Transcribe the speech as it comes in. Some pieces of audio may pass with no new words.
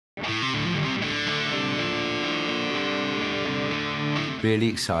Really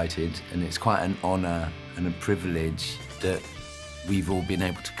excited, and it's quite an honour and a privilege that we've all been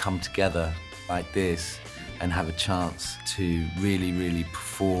able to come together like this and have a chance to really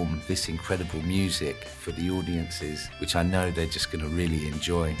perform this incredible music for the audiences, which I know they're just going to really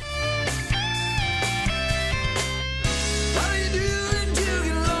enjoy.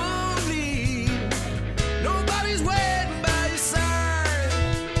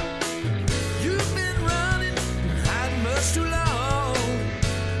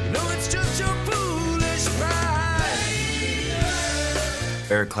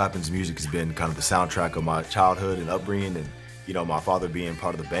 Eric Clapton's music has been kind of the soundtrack of my childhood and upbringing, and you know, my father being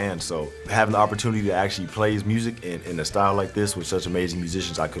part of the band. So having the opportunity to actually play his music in a style like this with such amazing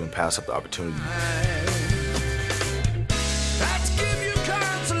musicians, I couldn't pass up the opportunity.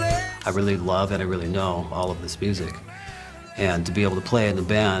 I really love and I really know all of this music. And to be able to play in the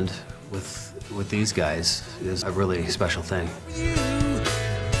band with these guys is a really special thing.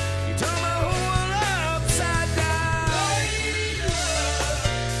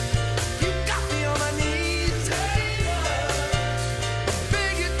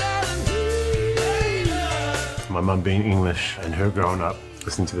 My mum being English and her growing up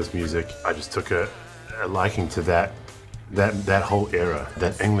listening to this music, I just took a liking to that whole era,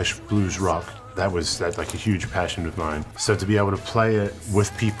 that English blues rock. That's like a huge passion of mine. So to be able to play it with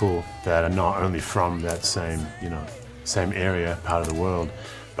people that are not only from that same, same area, part of the world,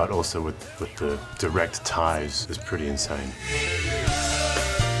 but also with the direct ties is pretty insane.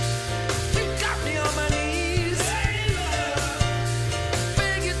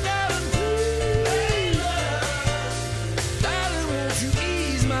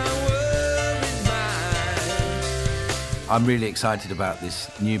 I'm really excited about this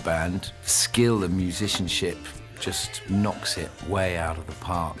new band. Skill and musicianship just knocks it way out of the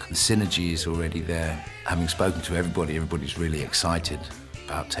park. The synergy is already there. Having spoken to everybody, everybody's really excited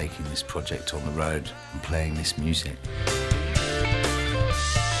about taking this project on the road and playing this music.